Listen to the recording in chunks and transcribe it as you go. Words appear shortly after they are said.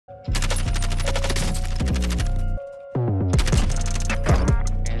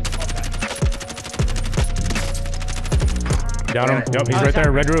Down him. Yep, he's right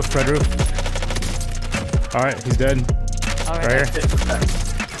there. Red roof, red roof. All right, he's dead. Right here.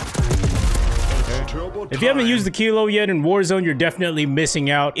 If you haven't used the Kilo yet in Warzone, you're definitely missing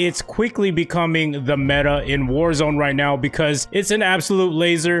out. It's quickly becoming the meta in Warzone right now because it's an absolute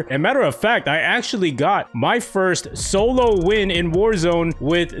laser. And matter of fact, I actually got my first solo win in Warzone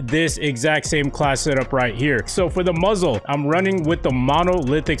with this exact same class setup right here. So for the muzzle, I'm running with the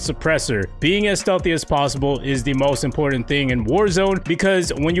monolithic suppressor. Being as stealthy as possible is the most important thing in Warzone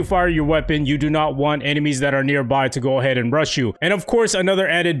because when you fire your weapon, you do not want enemies that are nearby to go ahead and rush you. And of course, another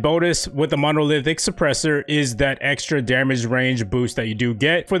added bonus with the monolithic suppressor is that extra damage range boost that you do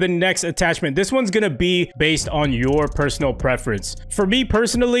get for the next attachment. This one's gonna be based on your personal preference. For me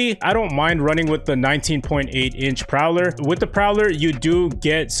personally, I don't mind running with the 19.8-inch Prowler. With the Prowler, you do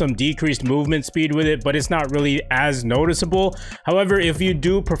get some decreased movement speed with it, but it's not really as noticeable. However, if you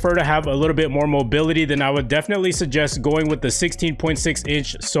do prefer to have a little bit more mobility, then I would definitely suggest going with the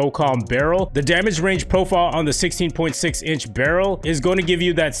 16.6-inch SOCOM barrel. The damage range profile on the 16.6-inch barrel is going to give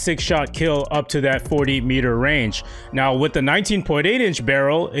you that 6-shot kill up to that 40-meter range. Now with the 19.8-inch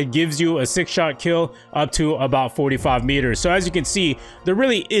barrel, it gives you a 6-shot kill up to about 45 meters. So as you can see, there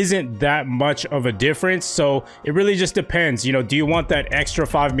really isn't that much of a difference. So it really just depends, you know, do you want that extra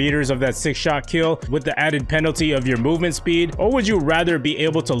 5 meters of that 6-shot kill with the added penalty of your movement speed, or would you rather be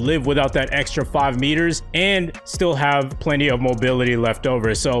able to live without that extra 5 meters and still have plenty of mobility left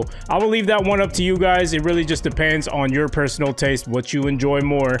over? So I will leave that one up to you guys. It really just depends on your personal taste, what you enjoy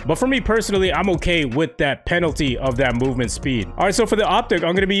more. But for me personally, I'm okay with that penalty of that movement speed. All right, so for the optic,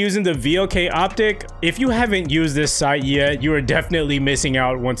 I'm going to be using the VLK optic. If you haven't used this sight yet, you are definitely missing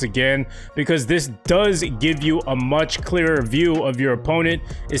out once again, because this does give you a much clearer view of your opponent,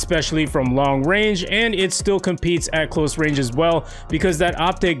 especially from long range, and it still competes at close range as well, because that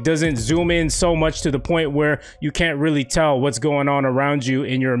optic doesn't zoom in so much to the point where you can't really tell what's going on around you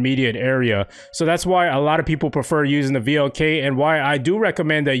in your immediate area. So that's why a lot of people prefer using the VLK, and why I do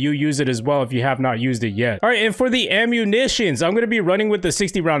recommend that you use it as well if you have not used it yet. All right, and for the ammunitions, I'm going to be running with the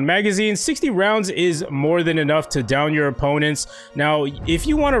 60-round magazine. 60 rounds is more than enough to down your opponents. Now, if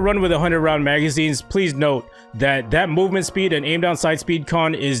you want to run with 100-round magazines, please note that that movement speed and aim down sight speed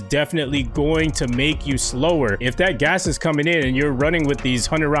con is definitely going to make you slower. If that gas is coming in and you're running with these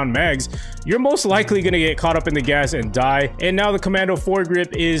 100-round mags, you're most likely going to get caught up in the gas and die. And now the Commando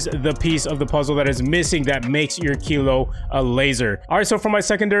foregrip is the piece of the puzzle that is missing that makes your Kilo a laser. All right, so for my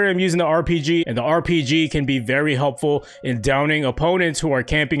secondary, I'm using the RPG, and the RPG can be very helpful in downing opponents who are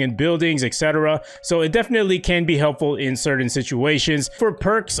camping in buildings, etc. So it definitely can be helpful in certain situations. For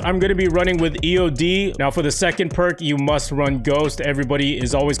perks, I'm going to be running with EOD. Now for the second perk, you must run Ghost. Everybody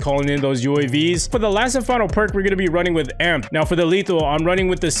is always calling in those UAVs. For the last and final perk, we're going to be running with AMP. Now for the lethal, I'm running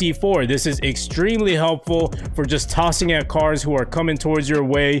with the C4. This is extremely helpful for just tossing at cars who are coming towards your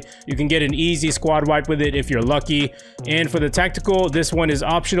way. You can get an easy squad wipe with it if you're lucky. And for the tactical, this one is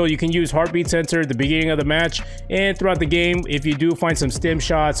optional. You can use heartbeat sensor at the beginning of the match and throughout the game. If you do find some stim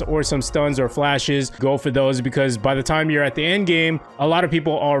shots or some stuns or flashes, go for those, because by the time you're at the end game, a lot of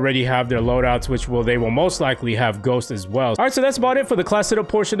people already have their loadouts, which they will most likely have Ghost as well. All right, so that's about it for the class setup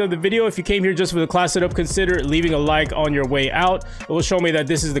portion of the video. If you came here just for the class setup, consider leaving a like on your way out. It will show me that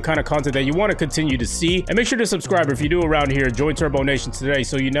this is the kind of content that you want to continue to see. And make sure to subscribe if you do around here. Join Turbo Nation today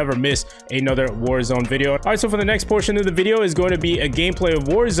so you never miss another Warzone video. All right, so for the next portion of the video is going to be a gameplay of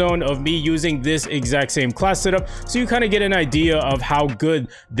Warzone of me using this exact same class setup, so you kind of get an idea of how good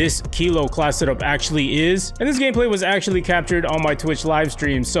this Kilo class setup actually is. And this gameplay was actually captured on my Twitch live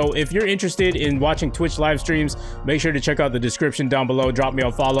stream, so if you're interested in watching Twitch live streams, make sure to check out the description down below. Drop me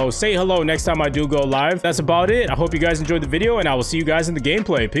a follow, say hello next time I do go live. That's about it. I hope you guys enjoyed the video, and I will see you guys in the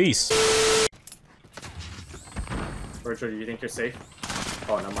gameplay. Peace. Virtual, do you think you're safe?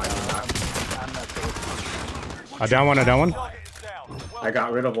 Oh, no, I'm not safe. I down one, I down one. I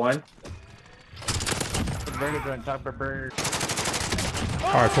got rid of one.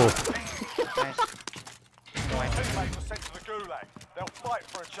 Alright, cool.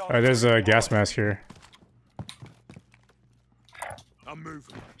 Alright, there's a gas mask here.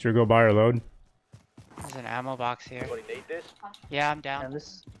 Should we go buy or load? There's an ammo box here. Yeah, I'm down. And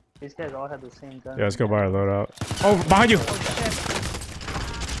these guys all have the same gun. Yeah, let's go buy or load out. Oh, behind you!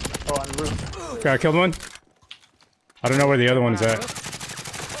 Oh, on the roof. Okay, I killed one. I don't know where the other one's at. Roof.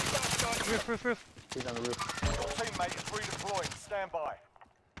 He's on the roof. Teammate is redeploying. Stand by.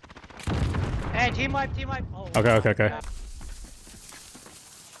 Hey, team wipe. Oh, Okay.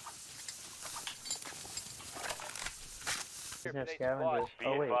 He's gonna scavenger. Be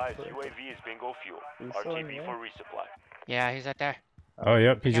Oh wait. advised, UAV is bingo fuel. He's still in RTB there? for resupply. Yeah, he's right there. Oh,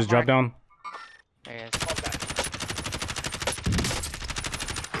 yep. He Yeah, just dropped down. There he is.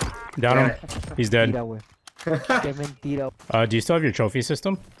 Down him. He's dead. Mentira, güey. Qué mentira. Do you still have your trophy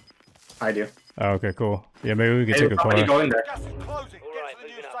system? I do. Oh, okay, cool. Yeah, maybe we could Hey, take a somebody car. go in there. Gas is closing. Get to the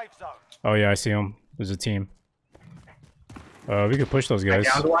new safe zone. Oh, yeah, I see him. There's a team. We could push those I guys.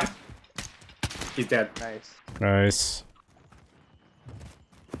 downed one. He's dead. Nice. Nice.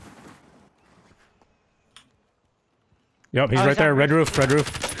 Yep, he's Oh, right he's there. on Red roof. roof, red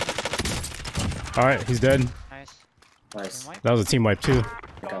roof. Alright, he's dead. Nice. Nice. Team wipe. That was a team wipe, too.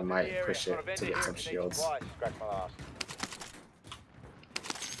 I think I might push it to get some shields. Here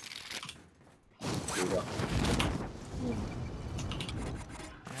we go.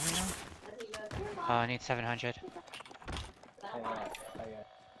 Oh, I need 700.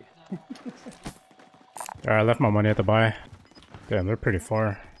 Alright, I left my money at the buy. Damn, they're pretty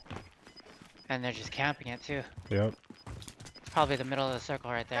far. And they're just camping it too. Yep. It's probably the middle of the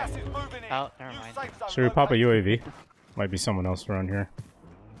circle right there. Gas is moving in. Oh, never New mind. safe zone Should we pop a located. UAV? Might be someone else around here.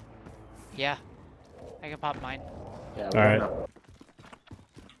 Yeah. I can pop mine. Yeah, All right. know.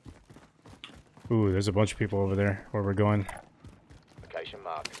 Ooh, there's a bunch of people over there where we're going. Location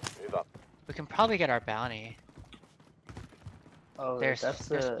mark. Move up. We can probably get our bounty. Oh, They're that's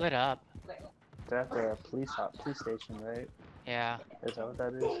they're the split up. they're at the police station, right? Yeah. Is that what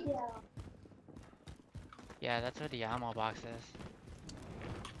that is? Yeah, that's where the ammo box is.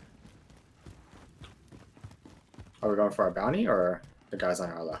 Are we going for our bounty or the guys on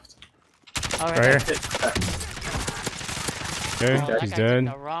our left? Oh, Right here. Oh, Okay, that he's guy took dead.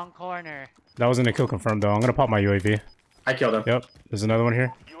 the wrong corner. That wasn't a kill confirmed though. I'm gonna pop my UAV. I killed him. Yep, there's another one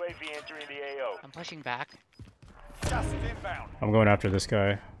here. UAV entering the AO. I'm pushing back. Gas is inbound. I'm going after this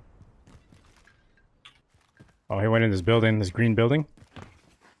guy. Oh, he went in this building, this green building.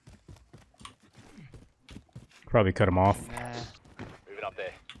 Probably cut him off. Yeah. Moving up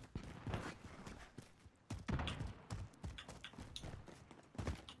there.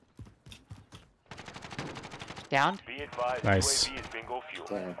 Down? Be advised, Nice. UAV is bingo fuel.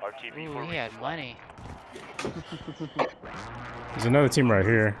 Damn. RTB Ooh, for he had resupply. money. There's another team right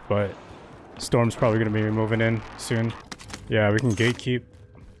here, but Storm's probably gonna be moving in soon. Yeah, we can gatekeep.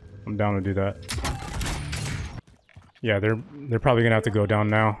 I'm down to do that. Yeah, they're probably gonna have to go down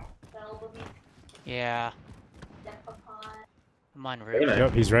now. Yeah. I'm on They're roof. gonna,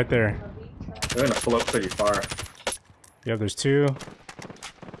 Yep, he's right there. they're gonna float pretty far. Yep, there's two.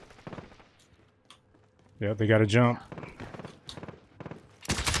 Yep, they gotta jump.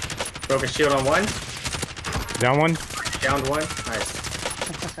 Broke a shield on one. Down one. Downed one.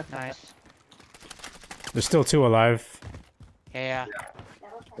 Nice. Nice. There's still two alive. Yeah.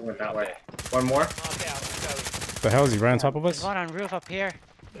 They went that way. One more. The hell is he right on top of us? There's one on roof up here.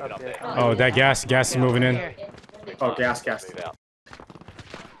 Up there. Oh, that gas is moving in. Here. Oh, gas.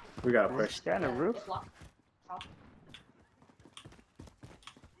 We gotta Is this push. guy on the roof? I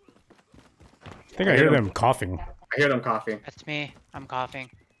think I hear them coughing. I hear them coughing. That's me. I'm coughing.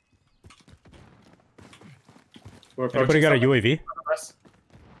 We're Anybody got a approaching UAV? us.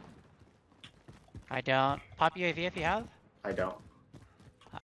 I don't. Pop UAV if you have. I don't.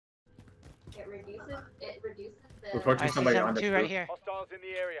 It reduces the. We're approaching I see somebody some on the two right roof. here. Hostiles in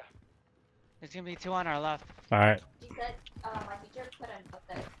the area. There's gonna be two on our left. Alright. She said, my teacher put a note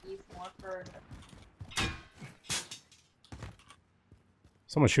that use more for.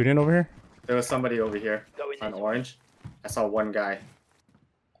 Someone shooting over here? There was somebody over here on orange. I saw one guy.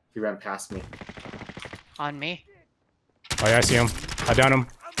 He ran past me. On me. Oh yeah, I see him. I down him.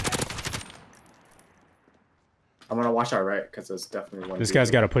 I'm gonna watch our right because there's definitely one. This dude guy's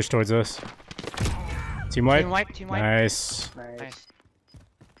here. got to push towards us. Team wipe. Team wipe. Team wipe. Nice. Nice. Nice.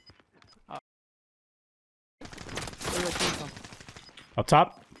 Up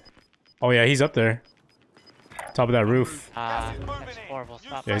top. Oh yeah, he's up there. Top of that roof. That's horrible.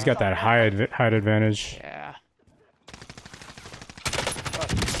 Stop. Yeah, he's got that height advantage. Yeah.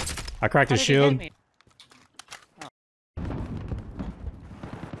 I cracked How his did he hit shield. me?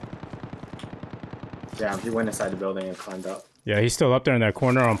 Damn, he went inside the building and climbed up. Yeah, he's still up there in that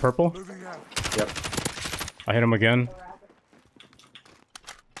corner on purple. Yep. I hit him again.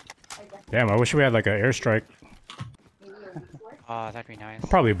 Damn, I wish we had like an airstrike. Oh, that'd be nice.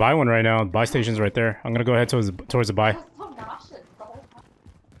 Probably buy one right now. Buy station's right there. I'm gonna go ahead towards the buy.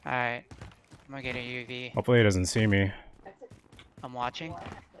 Alright. I'm gonna get a UV. Hopefully he doesn't see me. I'm watching.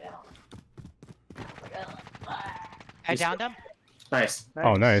 I downed him. Nice.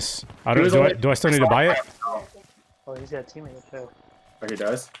 Oh, nice. I He don't, was do, I, only- do I still need to buy it? Oh, Oh, he's got a teammate up there. he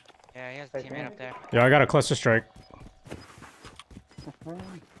does? Yeah, he has a teammate up there. Yeah, I got a cluster strike.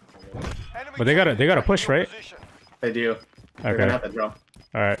 Enemy But they gotta push, right? position. They do. They're Okay. gonna have to jump.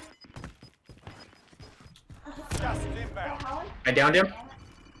 All right. Gas is inbound. I downed him.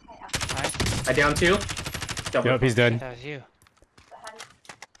 Nice. I downed 2. Double. Yep, he's dead. That was you.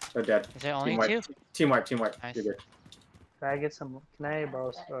 They're dead. Is there only Team wipe. two? Team wipe. Team wipe. Nice. You're good. Can I get some? Can I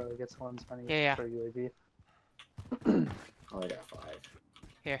borrow or get someone's money Yeah. for UAV? Only got 5.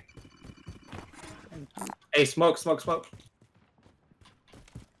 Here. Hey, smoke, smoke, smoke.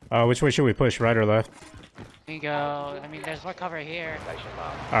 Which way should we push? Right or left? We go. I mean, there's more cover here.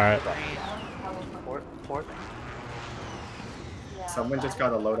 All right. Port. Port. Someone just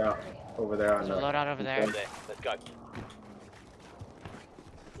got a loadout over there on There's a the. loadout over there. There. Let's go.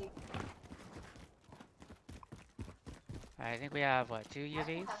 I think we have what, 2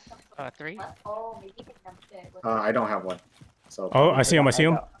 UVs? 3? Oh, maybe they jumped it. I don't have one. So. Oh, I see him. I see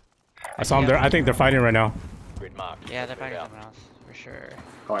him. I saw him there. I think they're fighting right now. Grid marked. Yeah, they're fighting Move out. someone else for sure.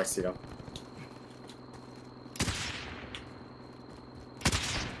 Oh, I see them.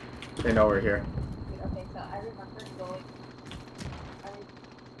 They know we're here. Okay, so I remember going.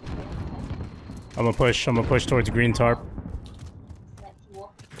 I'm gonna push. I'm gonna push towards green tarp. It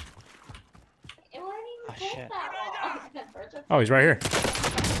wasn't Oh, even shit. that long. Oh, he's right here.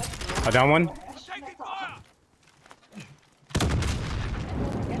 I down one.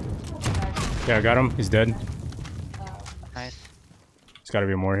 Yeah, I got him. He's dead. Nice. There's gotta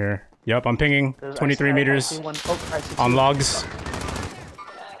be more here. Yep, I'm pinging. There's- 23 I meters see one. Oh, I see on two. logs.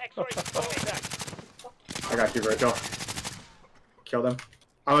 I got you, Virgil. Kill them.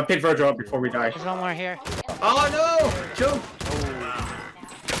 I'm gonna pick Virgil up before we die. There's one more here. Oh no! Kill him!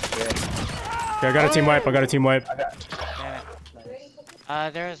 Okay, I got a team wipe. I got a team wipe. Damn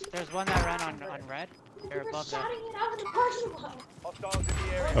it. There's one that ran on red. They're above there. Hostiles in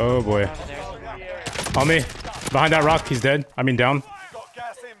the area. Oh boy. Over there. In the area. On me. Behind that rock. He's dead. I mean down. Got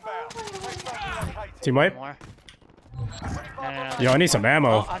gas inbound. Safe zone relocated. Team wipe. More. No. Yo, I need some ammo.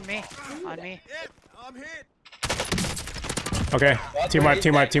 Oh, on me. On me. Okay. Team wipe.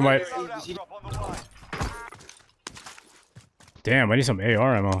 Team wipe. Team wipe. Loadout drop on the way. Damn, I need some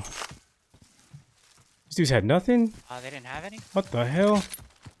AR ammo. These dudes had nothing? They didn't have any? What the hell?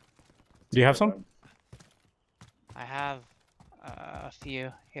 Do you have some? I have a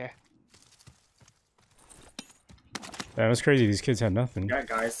few here. That was crazy. These kids had nothing. You got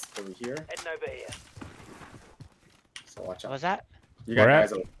guys over here, Heading over here. so watch What out. was that? You got Where at?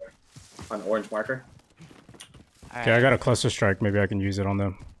 guys over there. On orange marker. Alright. Okay, I got a cluster strike. Maybe I can use it on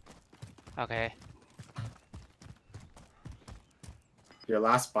them. Okay. Your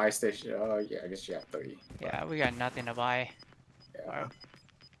last buy station. Oh yeah, I guess you have 30. Yeah, we got nothing to buy. Yeah.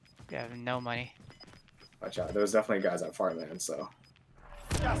 We have no money. Watch out. There was definitely guys at farmland, so.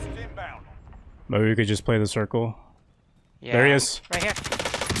 Gas is inbound. Maybe we could just play the circle. Yeah. There he is. Right here.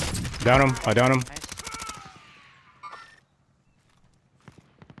 Down him. I down him. Nice.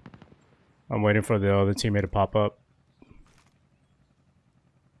 I'm waiting for the other teammate to pop up.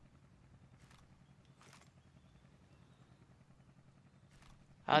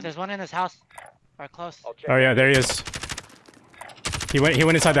 There's one in this house. Or close. I'll check. Oh yeah, there he is. He went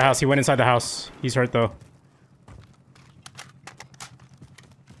inside the house. He went inside the house. He's hurt though.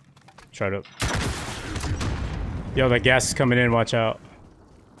 Try to. Yo, the gas is coming in. Watch out.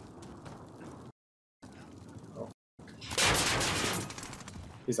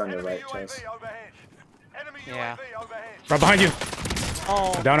 He's on your right, Enemy Chase. UAV overhead. Enemy Yeah. UAV overhead. Right behind you.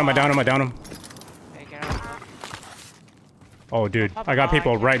 Oh. I down him. I down him. I down him. Hey, get out. Oh, dude. I got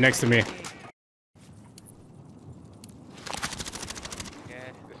people right next to me. Good.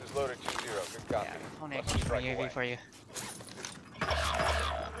 This is loaded 2-0. Good copy. Yeah, only Cluster extra strike UAV away. for you.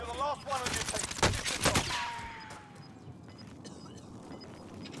 You're the last one on your team.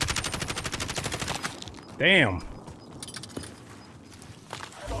 Damn.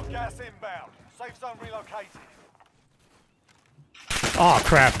 Got gas inbound. Safe zone relocated. Oh,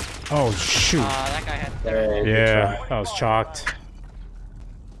 crap. Oh, shoot. That guy had Hey, good Yeah, try. I was chalked.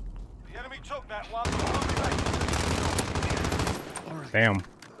 The enemy took that one. Damn.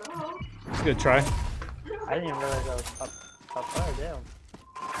 Good try. I didn't even realize I was up far down.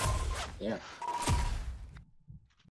 Yeah.